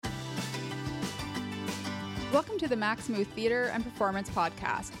Welcome to the Maximo Theater and Performance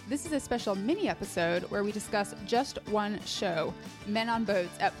Podcast. This is a special mini episode where we discuss just one show, Men on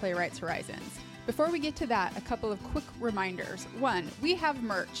Boats at Playwrights Horizons. Before we get to that, a couple of quick reminders. One, we have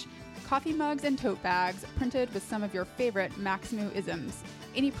merch, coffee mugs and tote bags printed with some of your favorite Maximo-isms.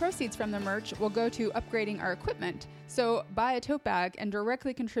 Any proceeds from the merch will go to upgrading our equipment, so buy a tote bag and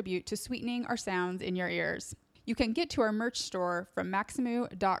directly contribute to sweetening our sounds in your ears. You can get to our merch store from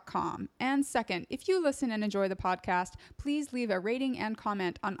Maximo.com. And second, if you listen and enjoy the podcast, please leave a rating and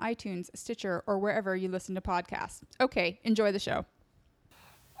comment on iTunes, Stitcher, or wherever you listen to podcasts. Okay, enjoy the show.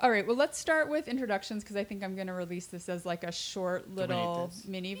 All right, well, let's start with introductions because I think I'm going to release this as like a short little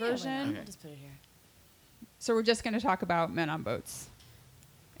mini version. Okay. I'll just put it here. So we're just going to talk about Men on Boats.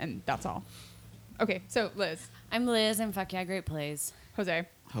 And that's all. Okay, so Liz. I'm Liz. I'm Fuck Yeah, Great Plays. Jose.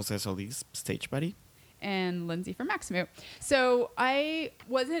 Jose Solis, stage buddy. And Lindsay from Maximo. So I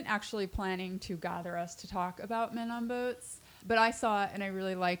wasn't actually planning to gather us to talk about Men on Boats, but I saw it and I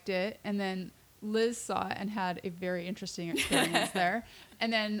really liked it. And then Liz saw it and had a very interesting experience there.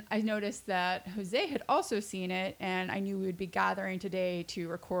 And then I noticed that Jose had also seen it, and I knew we would be gathering today to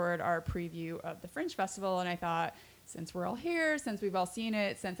record our preview of the Fringe Festival. And I thought, since we're all here, since we've all seen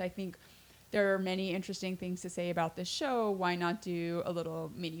it, since I think there are many interesting things to say about this show, why not do a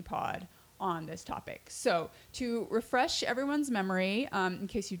little mini pod on this topic? So to refresh everyone's memory, in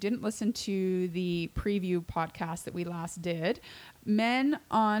case you didn't listen to the preview podcast that we last did, Men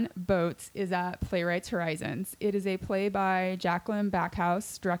on Boats is at Playwrights Horizons. It is a play by Jacqueline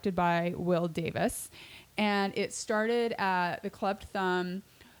Backhouse, directed by Will Davis. And it started at the Clubbed Thumb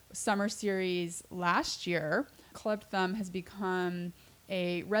summer series last year. Clubbed Thumb has become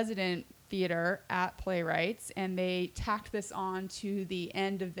a resident theater at Playwrights, and they tacked this on to the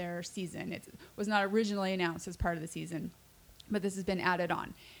end of their season. It was not originally announced as part of the season, but this has been added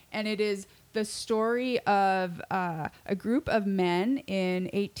on. And it is the story of a group of men in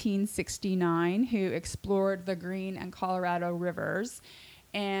 1869 who explored the Green and Colorado rivers,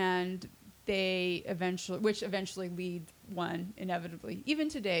 and which eventually lead one inevitably, even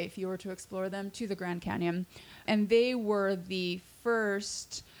today, if you were to explore them, to the Grand Canyon. And they were the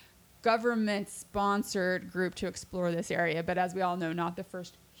first government-sponsored group to explore this area, but as we all know, not the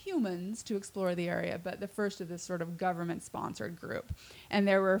first humans to explore the area, but the first of this sort of government-sponsored group. And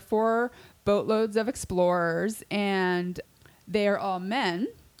there were 4 boatloads of explorers, and they are all men.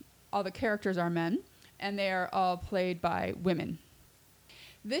 All the characters are men, and they are all played by women.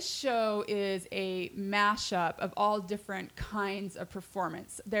 This show is a mashup of all different kinds of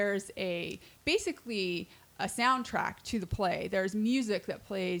performance. There's basically a soundtrack to the play. There's music that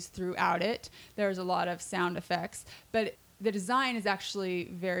plays throughout it. There's a lot of sound effects, but the design is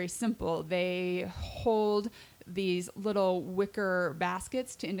actually very simple. They hold these little wicker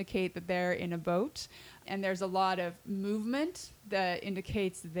baskets to indicate that they're in a boat, and there's a lot of movement that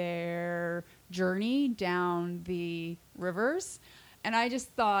indicates their journey down the rivers. And I just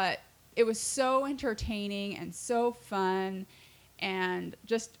thought it was so entertaining and so fun and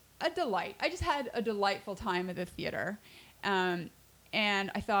just a delight. I just had a delightful time at the theater. And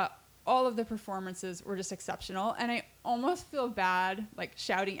I thought all of the performances were just exceptional. And I almost feel bad, like,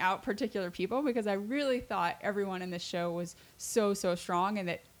 shouting out particular people, because I really thought everyone in this show was so, so strong and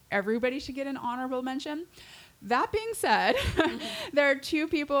that everybody should get an honorable mention. That being said, there are 2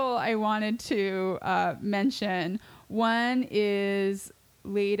 people I wanted to mention. One is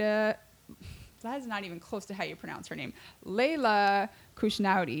that is not even close to how you pronounce her name, Layla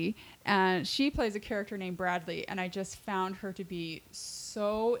Kushnauti, and she plays a character named Bradley, and I just found her to be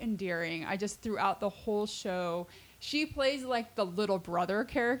so endearing. Throughout the whole show, she plays like the little brother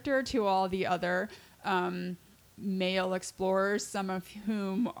character to all the other male explorers, some of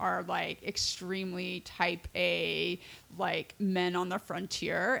whom are like extremely type A, like men on the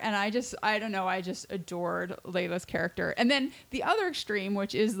frontier. And I just adored Layla's character. And then the other extreme,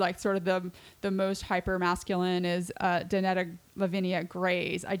 which is like sort of the most hyper masculine, is Danetta Lavinia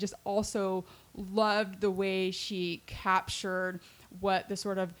Grays. I just also loved the way she captured what the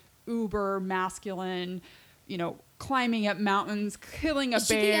sort of uber masculine, climbing up mountains, killing a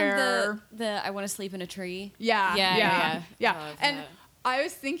bear. The I want to sleep in a tree. Yeah. And that. I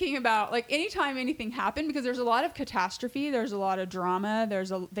was thinking about, like, anytime anything happened, because there's a lot of catastrophe, there's a lot of drama,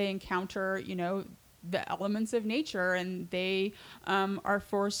 they encounter, the elements of nature, and they are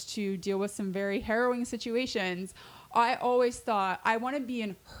forced to deal with some very harrowing situations. I always thought, I want to be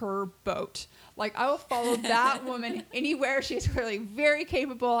in her boat. Like, I will follow that woman anywhere. She's really very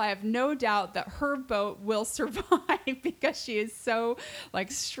capable. I have no doubt that her boat will survive because she is so,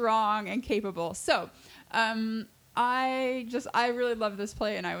 like, strong and capable. So, I really love this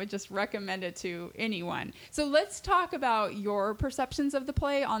play, and I would just recommend it to anyone. So let's talk about your perceptions of the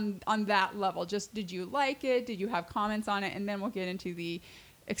play on that level. Just, did you like it? Did you have comments on it? And then we'll get into the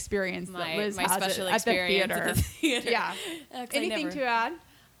experience that Liz has special at the experience theater. at the theater. Yeah. 'Cause Anything to add?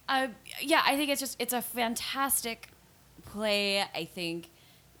 Yeah, I think it's a fantastic play. I think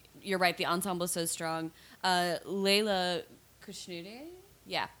you're right. The ensemble is so strong. Layla Kushnudi?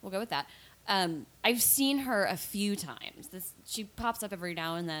 Yeah, we'll go with that. I've seen her a few times. She pops up every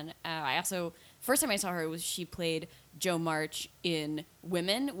now and then. First time I saw her was she played Jo March in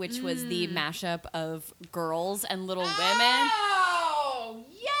Women, which was the mashup of Girls and Little Women. Oh,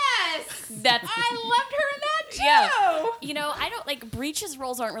 yes! That's I loved her in that too! Yeah. You know, I don't like Breach's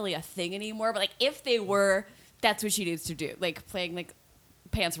roles aren't really a thing anymore, but like if they were, that's what she needs to do. Like playing like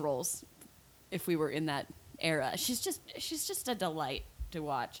pants roles if we were in that era. She's just a delight to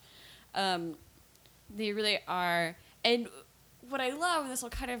watch. They really are. And what I love, and this will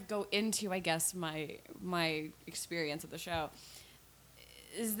kind of go into, I guess, my experience of the show,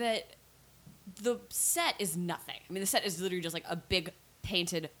 is that the set is nothing. I mean, the set is literally just like a big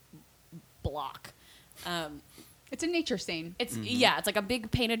painted block. It's a nature scene. It's it's like a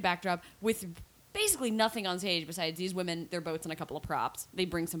big painted backdrop with basically nothing on stage besides these women, their boats, and a couple of props. They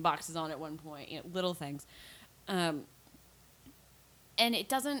bring some boxes on at one point, little things. And it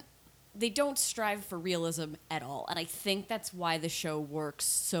doesn't. They don't strive for realism at all, and I think that's why the show works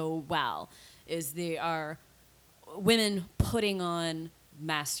so well. Is they are women putting on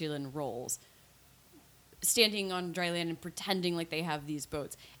masculine roles, standing on dry land and pretending like they have these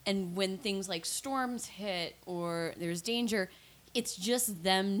boats. And when things like storms hit or there's danger, it's just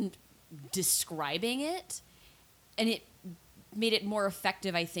them describing it, and it made it more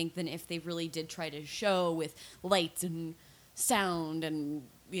effective, I think, than if they really did try to show with lights and sound and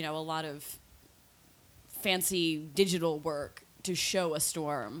a lot of fancy digital work to show a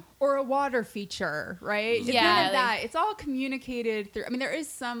storm. Or a water feature, right? It's none of that. It's all communicated through, there is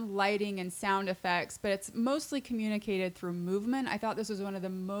some lighting and sound effects, but it's mostly communicated through movement. I thought this was one of the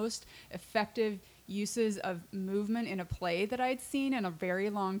most effective uses of movement in a play that I'd seen in a very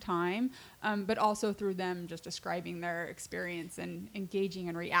long time, but also through them just describing their experience and engaging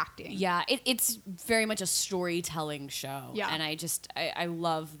and reacting. Yeah, it's very much a storytelling show. Yeah. And I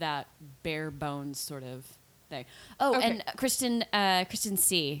love that bare bones sort of thing. Oh, okay. And Kristen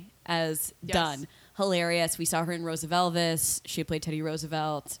C. as Dunn. Hilarious. We saw her in Rosa Elvis. She played Teddy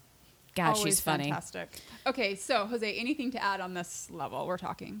Roosevelt. God, Always she's funny. Fantastic. Okay, so Jose, anything to add on this level we're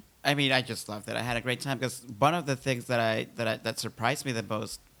talking? I mean, I just loved it. I had a great time because one of the things that surprised me the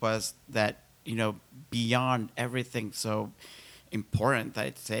most was that beyond everything so important that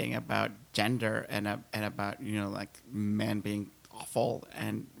it's saying about gender and about like men being awful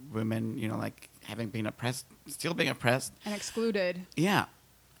and women like having been oppressed, still being oppressed and excluded. Yeah,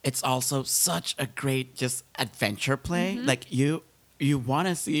 it's also such a great just adventure play. Mm-hmm. Like you want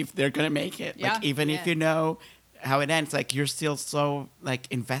to see if they're gonna make it. Yeah. Like even if you know how it ends, like you're still so like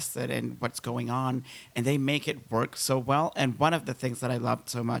invested in what's going on, and they make it work so well. And one of the things that I loved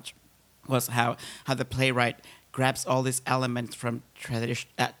so much was how the playwright grabs all these elements from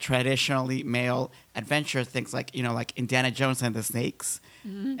traditionally male adventure things, like like Indiana Jones and the snakes,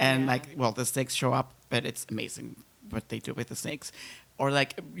 and the snakes show up, but it's amazing what they do with the snakes, or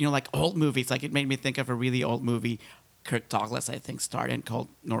like like old movies. Like it made me think of a really old movie Kirk Douglas, I think, starred in, called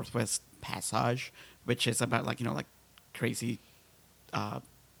Northwest Passage, which is about like crazy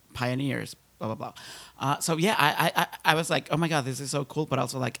pioneers, blah blah blah. So yeah, I was like, oh my god, this is so cool, but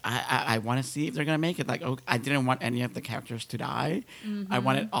also like I want to see if they're gonna make it. Like, I didn't want any of the characters to die. I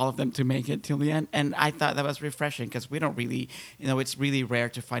wanted all of them to make it till the end, and I thought that was refreshing because we don't really, it's really rare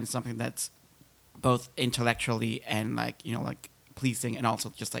to find something that's both intellectually and like pleasing and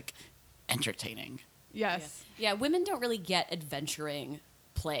also just like entertaining. Yes. Yeah, women don't really get adventuring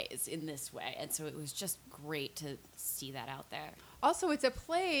plays in this way, and so it was just great to see that out there. Also, it's a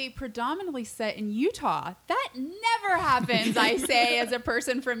play predominantly set in Utah. That never happens, I say, as a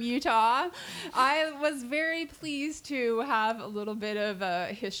person from Utah. I was very pleased to have a little bit of a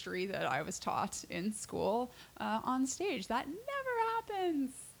history that I was taught in school on stage. That never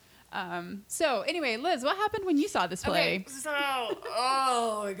happens. So anyway, Liz, what happened when you saw this play? Okay, so,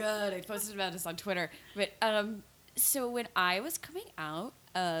 oh my god, I posted about this on Twitter. But so when I was coming out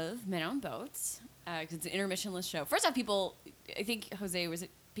of Men on Boats, because it's an intermissionless show. First off, I think, Jose, was it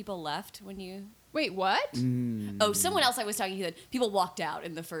people left when you... Wait, what? Oh, someone else I was talking to said people walked out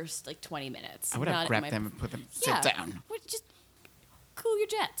in the first 20 minutes. I would have grabbed them and put them sit down. Just cool your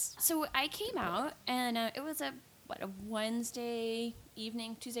jets. So I came out, and it was a Tuesday,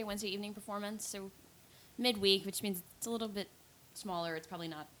 Wednesday evening performance. So midweek, which means it's a little bit smaller. It's probably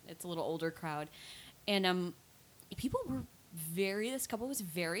not. It's a little older crowd, and people were this couple was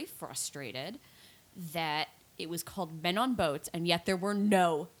very frustrated that it was called Men on Boats, and yet there were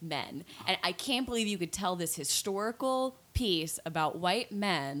no men. And I can't believe you could tell this historical piece about white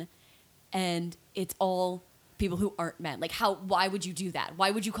men, and it's all people who aren't men. Like, why would you do that?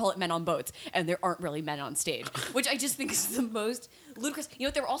 Why would you call it Men on Boats and there aren't really men on stage? Which I just think is the most ludicrous. You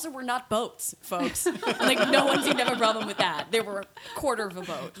know, there also were not boats, folks. Like, no one seemed to have a problem with that. There were a quarter of a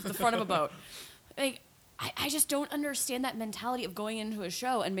boat, just the front of a boat. Like, I just don't understand that mentality of going into a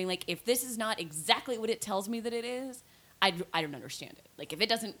show and being like, if this is not exactly what it tells me that it is, I don't understand it. Like,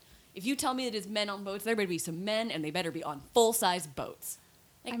 if you tell me it is men on boats, there better be some men and they better be on full-size boats.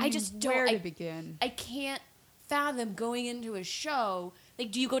 Like, I just don't. Where to begin? I can't fathom going into a show.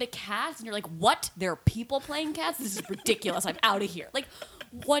 Like, do you go to cats and you're like, what? There are people playing cats? This is ridiculous. I'm out of here. Like,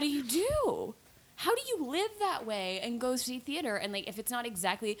 what do you do? How do you live that way and go see theater? And, like, if it's not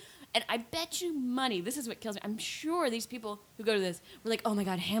exactly... And I bet you money, this is what kills me. I'm sure these people who go to this were like, oh my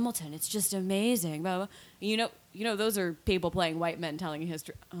God, Hamilton, it's just amazing. Blah, blah. You know, those are people playing white men telling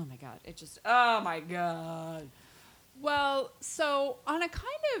history. Oh my God, oh my God. Well, so on a kind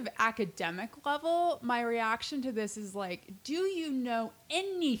of academic level, my reaction to this is like, do you know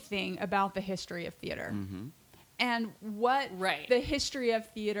anything about the history of theater? Mm-hmm. And what Right. the history of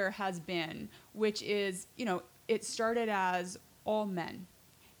theater has been, which is, it started as all men.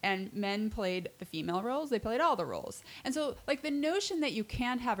 And men played the female roles. They played all the roles. And so, like, the notion that you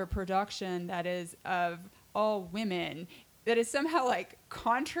can't have a production that is of all women, that is somehow, like,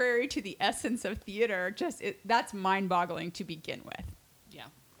 contrary to the essence of theater, that's mind-boggling to begin with. Yeah.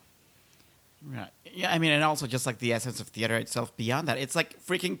 Right. Yeah, I mean, and also just like the essence of theater itself beyond that. It's like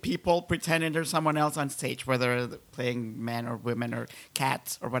freaking people pretending there's someone else on stage, whether they're playing men or women or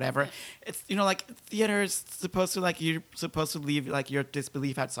cats or whatever. It's, like theater is supposed to, like, you're supposed to leave, like, your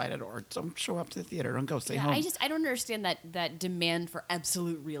disbelief outside it, or don't show up to the theater. Don't go, stay home. I don't understand that demand for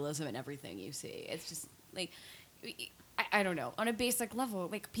absolute realism in everything you see. It's just, like... I don't know. On a basic level,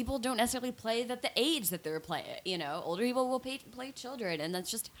 like, people don't necessarily play at the age that they're playing. Older people will play children, and that's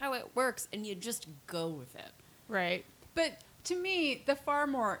just how it works, and you just go with it. Right. But to me, the far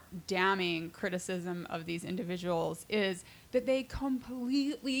more damning criticism of these individuals is that they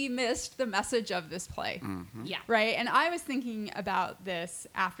completely missed the message of this play. Mm-hmm. Yeah. Right? And I was thinking about this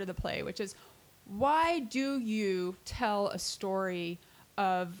after the play, which is, why do you tell a story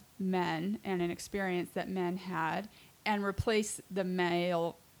of men and an experience that men had and replace the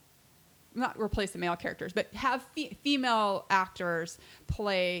male, not replace the male characters, but have female actors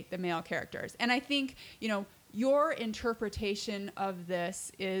play the male characters? And I think, your interpretation of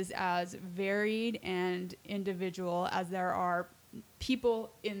this is as varied and individual as there are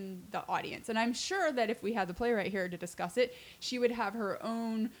people in the audience. And I'm sure that if we had the playwright here to discuss it, she would have her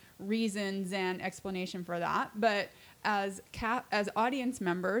own reasons and explanation for that. But as audience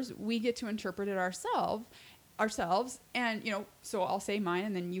members, we get to interpret it ourselves. And, so I'll say mine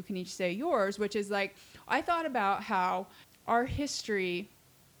and then you can each say yours, which is like, I thought about how our history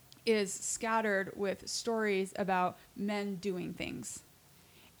is scattered with stories about men doing things,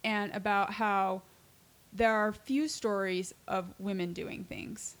 and about how there are few stories of women doing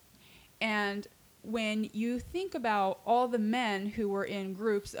things. And when you think about all the men who were in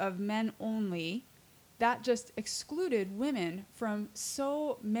groups of men only, that just excluded women from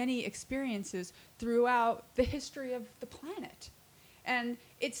so many experiences throughout the history of the planet. And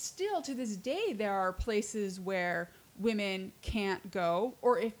it's still, to this day, there are places where women can't go,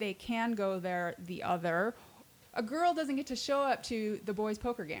 or if they can go there, the other. A girl doesn't get to show up to the boys'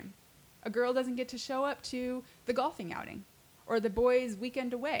 poker game. A girl doesn't get to show up to the golfing outing or the boys'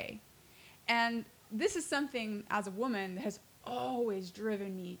 weekend away. And this is something, as a woman, that has always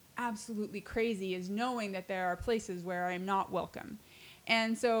driven me absolutely crazy, is knowing that there are places where I'm not welcome.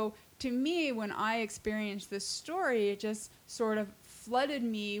 And so to me, when I experienced this story, it just sort of flooded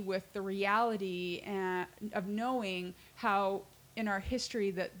me with the reality of knowing how in our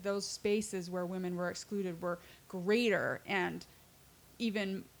history that those spaces where women were excluded were greater, and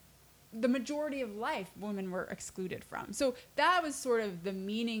even the majority of life women were excluded from. So that was sort of the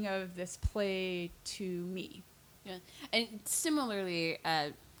meaning of this play to me. Yeah, and similarly,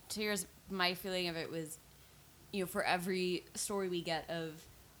 to yours, my feeling of it was, for every story we get of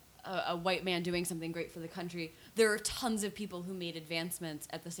a white man doing something great for the country, there are tons of people who made advancements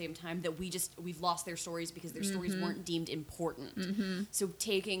at the same time that we've lost their stories because their stories weren't deemed important. Mm-hmm. So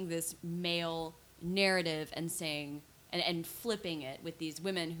taking this male narrative and saying, and flipping it with these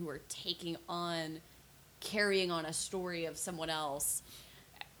women who are carrying on a story of someone else,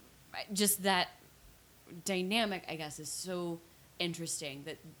 just that dynamic, I guess, is so interesting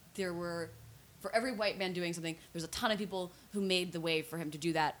that there were, for every white man doing something, there's a ton of people who made the way for him to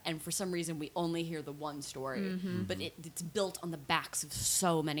do that, and for some reason we only hear the one story. But it's built on the backs of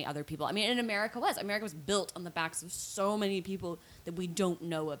so many other people. I mean, and America was built on the backs of so many people that we don't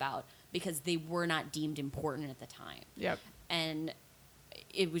know about because they were not deemed important at the time. Yep. And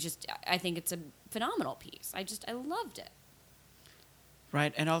it was just, I think it's a phenomenal piece. I loved it.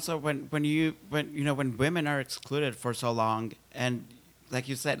 Right, and also when women are excluded for so long, and like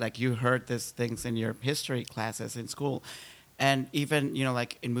you said, like you heard these things in your history classes in school, and even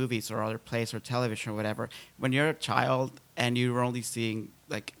like in movies or other plays or television or whatever, when you're a child and you're only seeing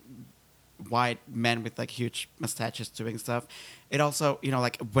like white men with like huge mustaches doing stuff, it also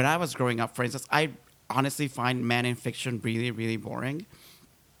like when I was growing up, for instance, I honestly find men in fiction really, really boring.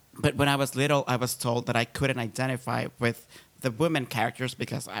 But when I was little, I was told that I couldn't identify with the women characters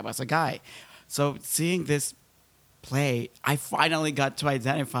because I was a guy. So seeing this play, I finally got to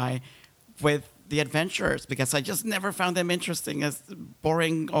identify with the adventurers because I just never found them interesting as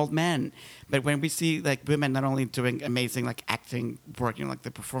boring old men. But when we see like women not only doing amazing like acting work, like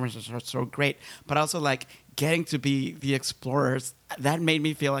the performances are so great, but also like getting to be the explorers, that made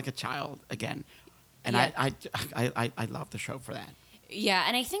me feel like a child again. And Yeah. I love the show for that. Yeah,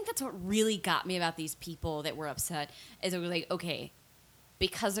 and I think that's what really got me about these people that were upset, is it was like, okay,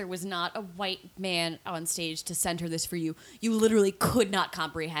 because there was not a white man on stage to center this for you, you literally could not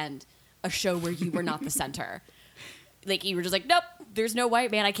comprehend a show where you were not the center. Like, you were just like, nope, there's no white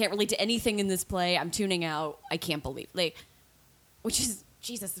man. I can't relate to anything in this play. I'm tuning out. I can't believe. Like, which is,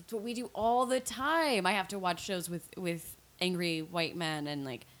 Jesus, it's what we do all the time. I have to watch shows with angry white men and,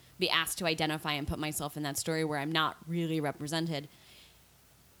 like, be asked to identify and put myself in that story where I'm not really represented.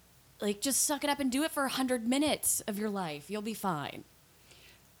 Like, just suck it up and do it for 100 minutes of your life. You'll be fine.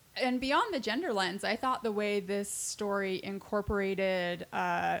 And beyond the gender lens, I thought the way this story incorporated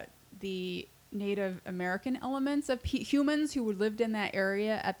the Native American elements of humans who lived in that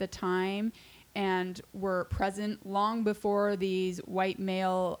area at the time and were present long before these white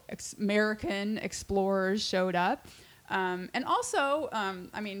male American explorers showed up. And also,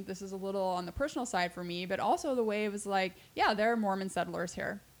 I mean, this is a little on the personal side for me, but also the way it was like, yeah, there are Mormon settlers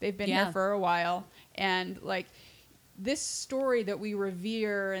here. They've been here for a while. And like this story that we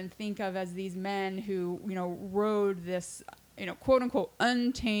revere and think of as these men who, rode this, quote unquote,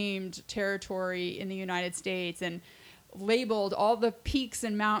 untamed territory in the United States and labeled all the peaks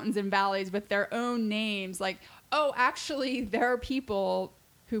and mountains and valleys with their own names. Like, oh, actually, there are people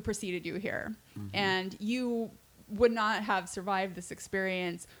who preceded you here. Mm-hmm. And you would not have survived this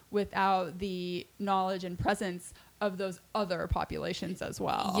experience without the knowledge and presence of those other populations as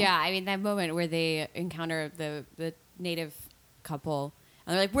well. Yeah, I mean, that moment where they encounter the native couple,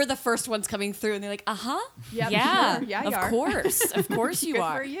 and they're like, we're the first ones coming through, and they're like, uh-huh, yep, yeah, sure. Yeah, of course you Good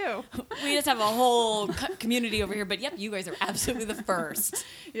are. for you. We just have a whole community over here, but yep, you guys are absolutely the first.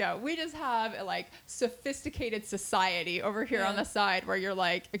 Yeah, we just have a like sophisticated society over here on the side where you're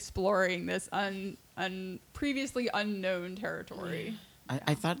like exploring this previously unknown territory.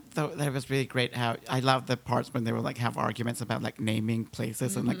 I thought though that it was really great how I love the parts when they would like have arguments about like naming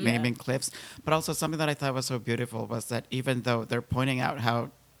places and like naming cliffs. But also something that I thought was so beautiful was that even though they're pointing out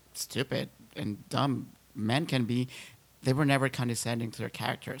how stupid and dumb men can be, they were never condescending to their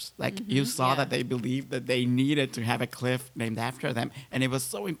characters. Like you saw that they believed that they needed to have a cliff named after them, and it was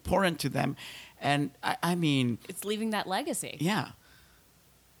so important to them. And I mean, it's leaving that legacy. Yeah.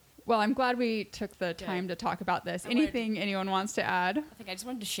 Well, I'm glad we took the time to talk about this. Anything anyone wants to add? I think I just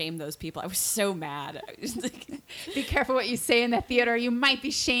wanted to shame those people. I was so mad. I was like, be careful what you say in the theater. You might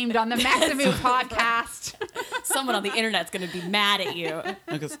be shamed on the Maximu podcast. Someone on the internet's going to be mad at you.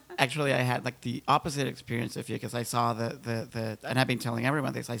 Because actually I had like the opposite experience of you, because I saw the and I've been telling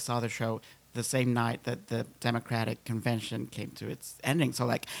everyone this, I saw the show the same night that the Democratic convention came to its ending. So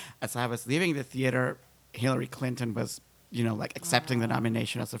like as I was leaving the theater, Hillary Clinton was like accepting the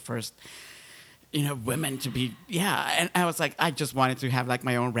nomination as the first, women to be, and I was like, I just wanted to have like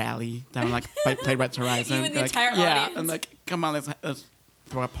my own rally down like by Playwrights Horizon. You and the like, entire audience. And like, come on, let's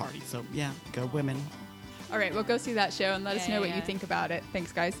throw a party. So yeah, go women. All right, well, go see that show and let us know what you think about it.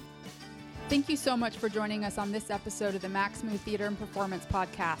 Thanks, guys. Thank you so much for joining us on this episode of the Maximu Theater and Performance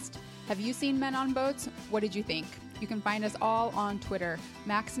Podcast. Have you seen Men on Boats? What did you think? You can find us all on Twitter.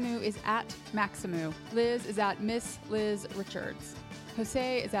 Maximu is at Maximu. Liz is at Miss Liz Richards.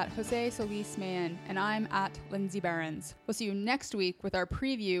 Jose is at Jose Solis Man, and I'm at Lindsay Barons. We'll see you next week with our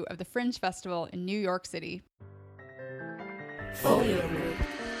preview of the Fringe Festival in New York City. Folio Group.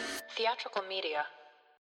 Theatrical Media.